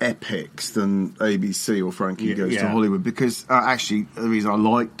pop epics than ABC or Frankie Goes to Hollywood, because actually the reason I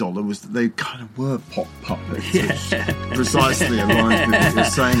liked Dollar was that they kind of were pop puppets. Yeah. Which precisely aligns with what you're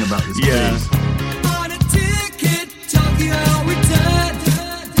saying about this piece. On a ticket, Tokyo return.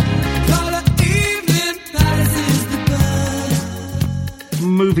 Color evening, Paris is the bird.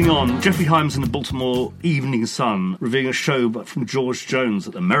 Moving on, Jeffrey Hyams in the Baltimore Evening Sun reviewing a show from George Jones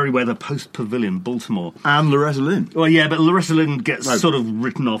at the Merriweather Post Pavilion, Baltimore. And Loretta Lynn. Well, yeah, but Loretta Lynn gets sort of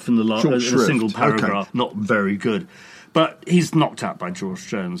written off in the Short in a shrift. single paragraph. Okay. Not very good. But he's knocked out by George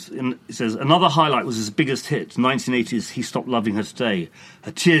Jones. And he says, another highlight was his biggest hit, 1980's He Stopped Loving Her Today,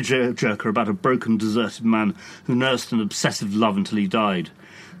 a tearjerker about a broken, deserted man who nursed an obsessive love until he died.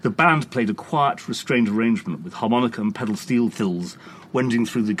 The band played a quiet, restrained arrangement with harmonica and pedal steel fills wending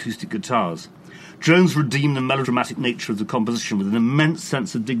through the acoustic guitars. Jones redeemed the melodramatic nature of the composition with an immense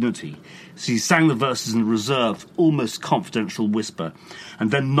sense of dignity. So he sang the verses in a reserved, almost confidential whisper,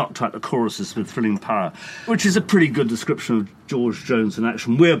 and then knocked out the choruses with thrilling power, which is a pretty good description of George Jones in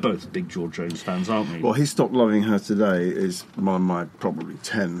action. We're both big George Jones fans, aren't we? Well, He Stopped Loving Her Today is one of my probably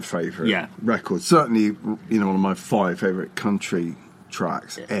 10 favourite records. Certainly, one of my 5 favourite country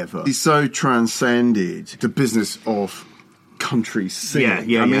tracks ever. He so transcended the business of country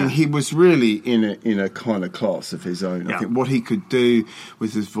singing. I mean, he was really in a kind of class of his own. I think what he could do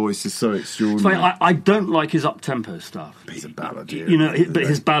with his voice is so extraordinary. I don't like his up-tempo stuff. He's a balladeer. But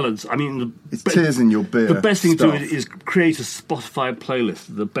his ballads, I mean... It's tears in your beer. The best thing to do is create a Spotify playlist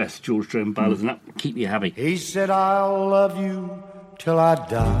of the best George Jones ballads, and that will keep you happy. He said, I'll love you till I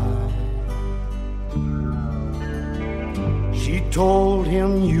die. She told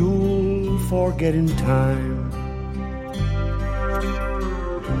him, you'll forget in time.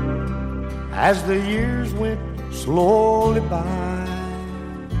 As the years went slowly by,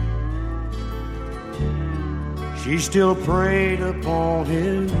 she still preyed upon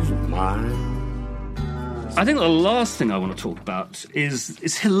his mind. I think the last thing I want to talk about is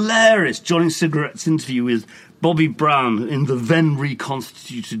it's hilarious Johnny Cigarette's interview with Bobby Brown in the then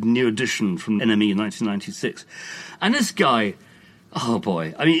reconstituted New Edition from NME in 1996. And this guy, oh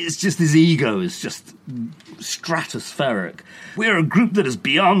boy, I mean, it's just his ego is just stratospheric. We're a group that is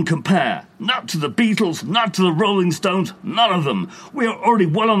beyond compare. Not to the Beatles, not to the Rolling Stones, none of them. We are already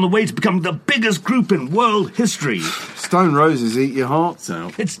well on the way to becoming the biggest group in world history. Stone Roses eat your hearts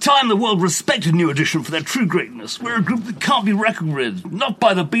out. It's time the world respected New Edition for their true greatness. We're a group that can't be reckoned with, not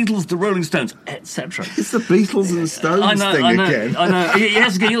by the Beatles, the Rolling Stones, etc. It's the Beatles and the Stones again. I know.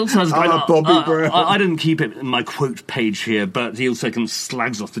 Yes, he also has Bobby Brown. I didn't keep it in my quote page here, but he also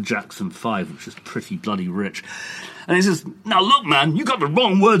slags off the Jackson 5, which is pretty bloody rich. And he says, now look, man, you got the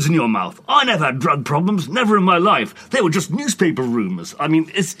wrong words in your mouth. I never had drug problems, never in my life. They were just newspaper rumours. I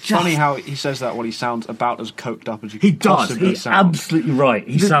mean, it's just... Funny how he says that when he sounds about as coked up as you he could does. possibly He's sound. absolutely right.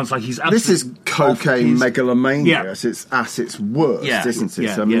 He sounds like he's absolutely... This is cocaine megalomania. Yeah. It's at its worst, isn't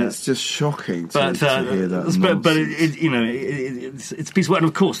it? I mean, it's just shocking to hear that. But it's a piece of work. And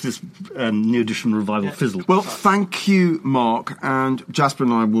of course, this New Edition revival fizzled. Well, thank you, Mark. And Jasper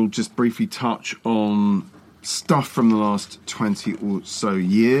and I will just briefly touch on stuff from the last 20 or so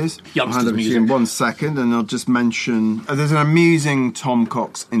years. I'll hand over to you in 1 second, and I'll just mention there's an amusing Tom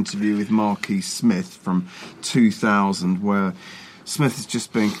Cox interview with Marquis Smith from 2000 where Smith is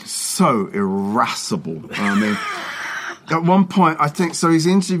just being so irascible. I mean, at one point, I think, so he's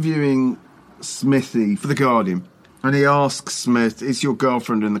interviewing Smithy for The Guardian, and he asks Smith, is your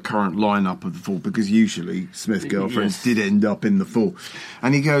girlfriend in the current lineup of The Fall? Because usually Smith's girlfriends did end up in The Fall.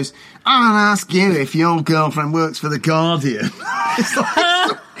 And he goes, I don't ask you if your girlfriend works for The Guardian. It's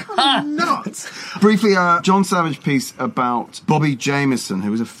like, so nuts. Briefly, John Savage piece about Bobby Jameson, who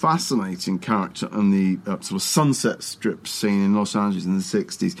was a fascinating character on the sort of Sunset Strip scene in Los Angeles in the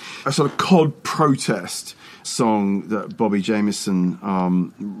 60s. A sort of COD protest song that Bobby Jameson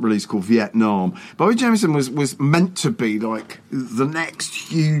released called Vietnam. Bobby Jameson was meant to be like the next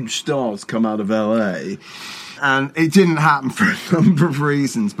huge star to come out of LA, and it didn't happen for a number of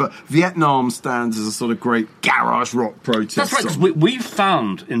reasons, but Vietnam stands as a sort of great garage rock protest That's right, because we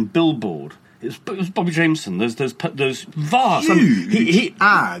found in Billboard, it was Bobby Jameson, those vast... huge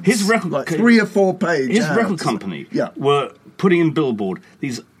ads, his record, like 3 or 4 page his ads. record company were putting in Billboard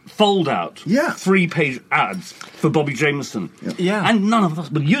these fold-out 3-page ads for Bobby Jameson. And none of us,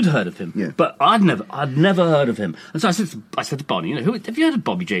 well, you'd heard of him, but I'd never heard of him. And so I said to Bonnie, have you heard of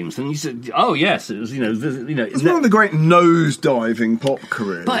Bobby Jameson? And he said, oh yes, it was, it's one of the great nose-diving pop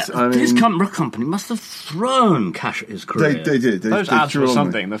careers. But his record company must have thrown cash at his career. They did. Those ads were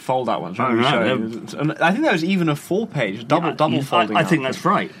something. The fold-out ones. Really and I think there was even a 4-page double folding. I think that's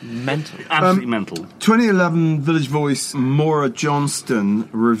right. Mental, absolutely mental. 2011 Village Voice Maura Johnston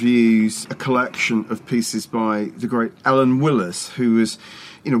reviews a collection of pieces by the great Ellen Willis, who was,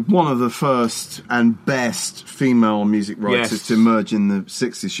 one of the first and best female music writers to emerge in the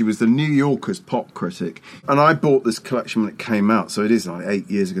 60s. She was the New Yorker's pop critic. And I bought this collection when it came out, so it is like 8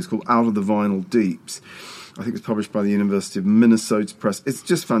 years ago. It's called Out of the Vinyl Deeps. I think it was published by the University of Minnesota Press. It's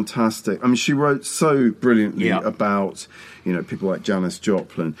just fantastic. I mean, she wrote so brilliantly about, people like Janis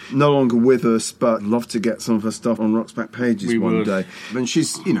Joplin. No longer with us, but love to get some of her stuff on Rock's Back Pages one day. And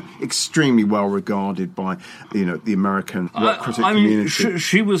she's, extremely well regarded by, the American rock critic community.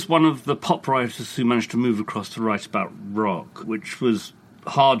 She was one of the pop writers who managed to move across to write about rock, which was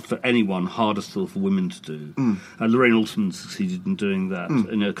hard for anyone, harder still for women to do. And Lorraine Alston succeeded in doing that,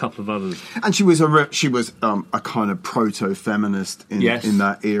 and a couple of others. And she was a kind of proto-feminist in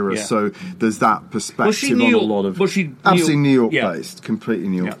that era. Yeah. So there's that perspective New on York- a lot of was she absolutely New York yeah. based, completely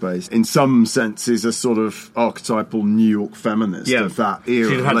New York based. In some senses, a sort of archetypal New York feminist of that era,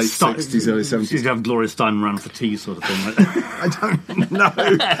 She'd had late 60s, early 70s. She'd have Gloria Steinem around for tea, sort of thing. I don't know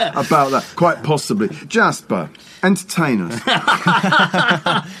about that. Quite possibly. Jasper, entertain us.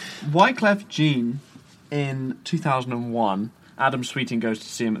 Wyclef Jean, in 2001, Adam Sweeting goes to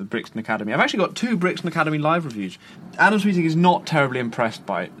see him at the Brixton Academy. I've actually got 2 Brixton Academy live reviews. Adam Sweeting is not terribly impressed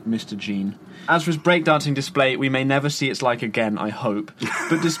by Mr. Jean. As for his breakdancing display, we may never see its like again, I hope.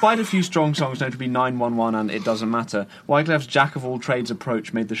 But despite a few strong songs, notably 911 and It Doesn't Matter, Wyclef's jack-of-all-trades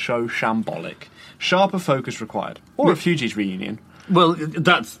approach made the show shambolic. Sharper focus required. Or a Fugees reunion. Well,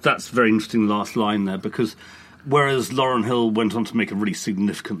 that's very interesting last line there, because whereas Lauryn Hill went on to make a really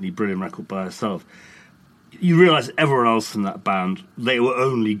significantly brilliant record by herself, you realise everyone else in that band, they were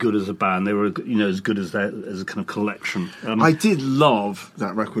only good as a band. They were, as good as a kind of collection. I did love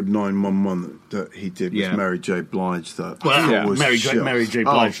that record 911 that he did with Mary J. Blige. Mary J.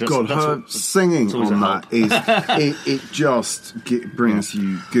 Blige. Oh God, her singing on that is it just brings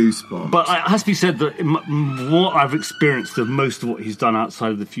you goosebumps. But it has to be said that what I've experienced of most of what he's done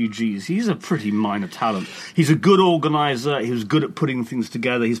outside of the Fugees, he's a pretty minor talent. He's a good organiser. He was good at putting things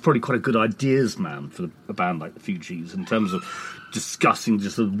together. He's probably quite a good ideas man for a band like the Fugees in terms of discussing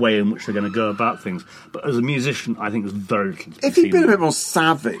just the way in which they're going to go about things. But as a musician, I think there's very little to be if he'd been a seen. bit more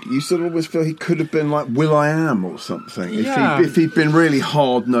savvy, you sort of always feel he could have been like Will.i.am or something. Yeah. If he'd been really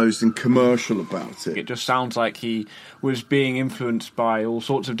hard-nosed and commercial about it. It just sounds like he was being influenced by all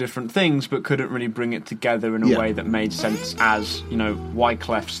sorts of different things, but couldn't really bring it together in a way that made sense as,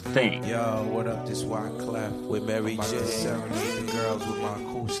 Wyclef's thing. Yo, what up, this Wyclef with Mary J. Serenade the girls with my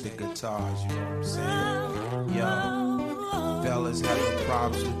acoustic guitars, you know what I'm saying? Yo, fellas having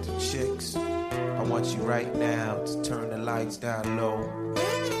problems with the chicks. I want you right now to turn the lights down low.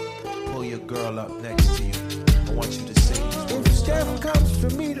 Pull your girl up next to you. I want you to sing these words. Steph comes for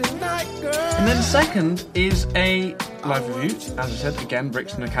me tonight, girl. And then second is a live review, as I said, again,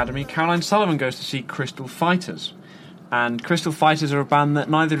 Brixton Academy. Caroline Sullivan goes to see Crystal Fighters. And Crystal Fighters are a band that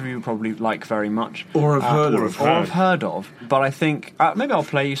neither of you probably like very much. Or have heard of. But I think, maybe I'll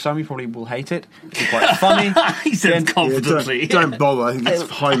play you some, you probably will hate it. It's quite funny. He said confidently. Don't bother, I think it's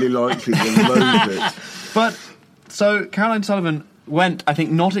highly likely you'll loathe it. But, so, Caroline Sullivan went, I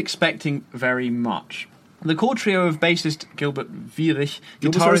think, not expecting very much. The core trio of bassist Gilbert Wierich,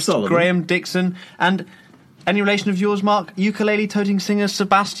 guitarist Graham Dixon, and any relation of yours, Mark? Ukulele-toting singer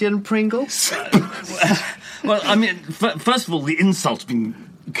Sebastian Pringle? Well, I mean, first of all, the insult's been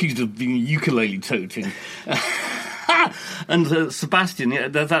accused of being ukulele-toting. And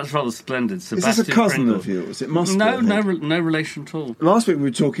Sebastian, that's rather splendid. Sebastian Is this a cousin Pringle. of yours? It must be. No relation at all. Last week we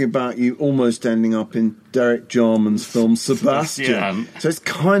were talking about you almost ending up in Derek Jarman's film Sebastian. Sebastian. So it's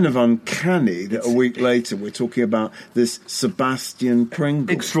kind of uncanny that a week later we're talking about this Sebastian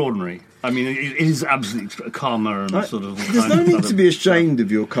Pringle. Extraordinary. I mean, it is absolutely a karma and sort of... There's no need to be ashamed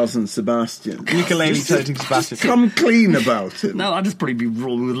of your cousin Sebastian. Ukulele-toting Sebastian. Come clean about him. No, I'd just probably be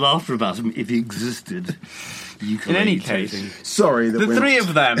roaring with laughter about him if he existed. In any case, sorry that the three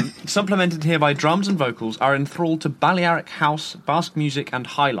of them, supplemented here by drums and vocals, are enthralled to Balearic house, Basque music, and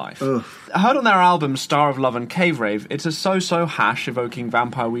high life. Heard on their album Star of Love and Cave Rave, it's a so-so hash evoking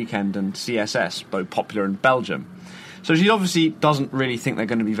Vampire Weekend and CSS, both popular in Belgium. So she obviously doesn't really think they're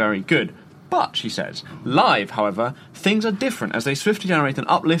going to be very good. But, she says, live, however, things are different as they swiftly generate an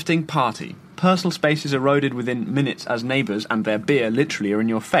uplifting party. Personal space is eroded within minutes as neighbours and their beer literally are in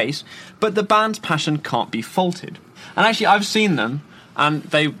your face, but the band's passion can't be faulted. And actually, I've seen them, and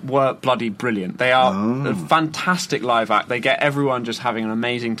they were bloody brilliant. They are a fantastic live act. They get everyone just having an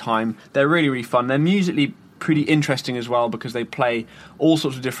amazing time. They're really, really fun. They're musically pretty interesting as well because they play all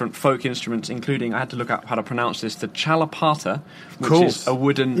sorts of different folk instruments, including, I had to look up how to pronounce this, the chalapata, which is a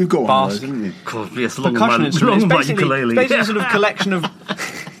wooden You've got one of those, Basque haven't you? God, yes, percussion instrument. It's ukulele. basically a sort of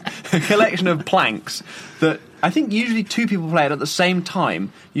collection of planks that I think usually two people play it at the same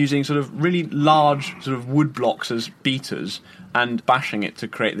time, using sort of really large sort of wood blocks as beaters and bashing it to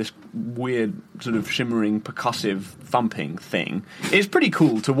create this weird sort of shimmering percussive thumping thing. It's pretty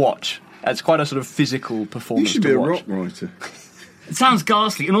cool to watch. It's quite a sort of physical performance You should be to a watch. rock writer. It sounds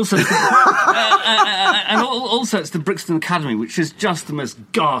ghastly, and also, also it's the Brixton Academy, which is just the most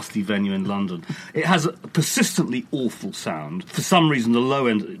ghastly venue in London. It has a persistently awful sound. For some reason, the low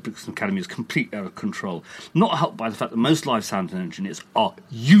end at Brixton Academy is completely out of control. Not helped by the fact that most live sound engineers are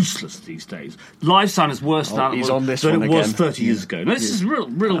useless these days. Live sound is worse now than it was 30 years ago. No, this is real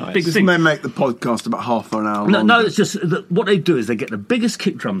big This thing. may make the podcast about half an hour No, longer. it's just that what they do is they get the biggest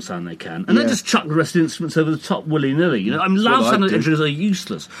kick drum sound they can, and then just chuck the rest of the instruments over the top willy-nilly. You know, loud sound engineers are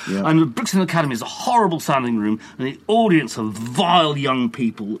useless. Yeah. And the Brixton Academy is a horrible sounding room, and the audience are vile young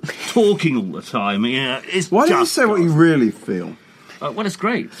people talking all the time. You know, it's Why don't you just say what you really feel? well, it's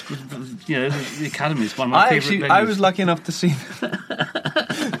great. You know, the Academy is one of my favourite venues. I was lucky enough to see.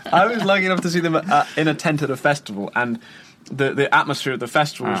 I was lucky enough to see them in a tent at a festival, and the atmosphere of the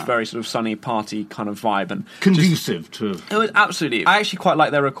festival was very sort of sunny party kind of vibe and conducive to. It was absolutely. I actually quite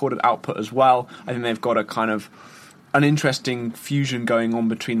like their recorded output as well. I think they've got a kind of an interesting fusion going on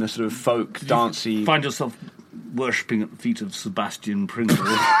between the sort of folk dancey. Find yourself worshipping at the feet of Sebastian Pringle.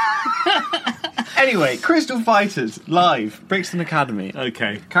 Anyway, Crystal Fighters live, Brixton Academy.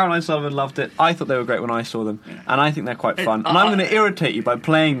 Okay. Caroline Sullivan loved it. I thought they were great when I saw them, and I think they're quite fun. And I'm going to irritate you by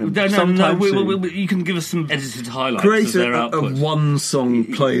playing them. No, sometime soon. you can give us some edited highlights Create of their a output. one-song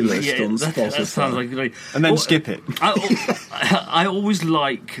playlist on that Spotify. sounds like And then skip it. I always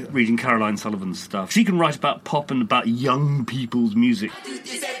like reading Caroline Sullivan's stuff. She can write about pop and about young people's music. I do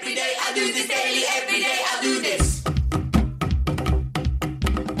this every day, I do this daily, every day I do this.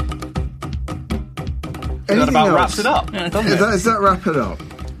 That about else? wraps it up. Does that wrap it up?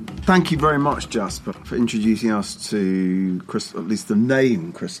 Thank you very much, Jasper, for introducing us to at least the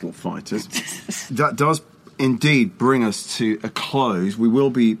name Crystal Fighters. That does indeed bring us to a close. We will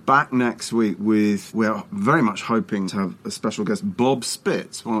be back next week we're very much hoping to have a special guest, Bob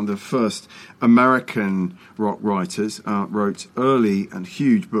Spitz, one of the first American rock writers, wrote early and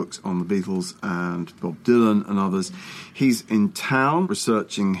huge books on the Beatles and Bob Dylan and others. He's in town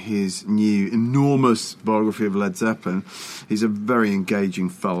researching his new enormous biography of Led Zeppelin. He's a very engaging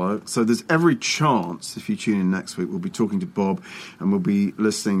fellow. So there's every chance, if you tune in next week, we'll be talking to Bob and we'll be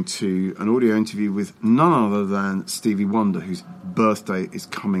listening to an audio interview with none other than Stevie Wonder, whose birthday is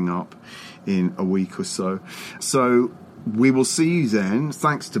coming up in a week or so. So we will see you then.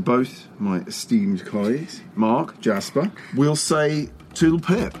 Thanks to both my esteemed colleagues, Mark, Jasper. We'll say toodle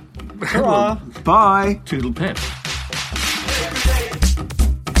pip. Hurrah. Bye. Toodle pip.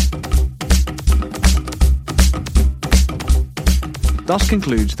 Thus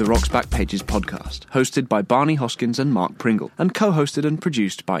concludes the Rock's Back Pages podcast, hosted by Barney Hoskins and Mark Pringle, and co-hosted and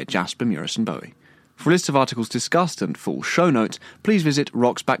produced by Jasper Murison Bowie. For a list of articles discussed and full show notes, please visit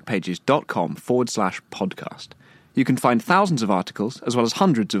rocksbackpages.com/podcast. You can find thousands of articles, as well as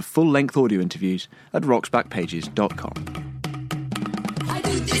hundreds of full-length audio interviews, at rocksbackpages.com. I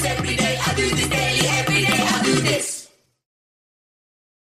do this every day, I do this day.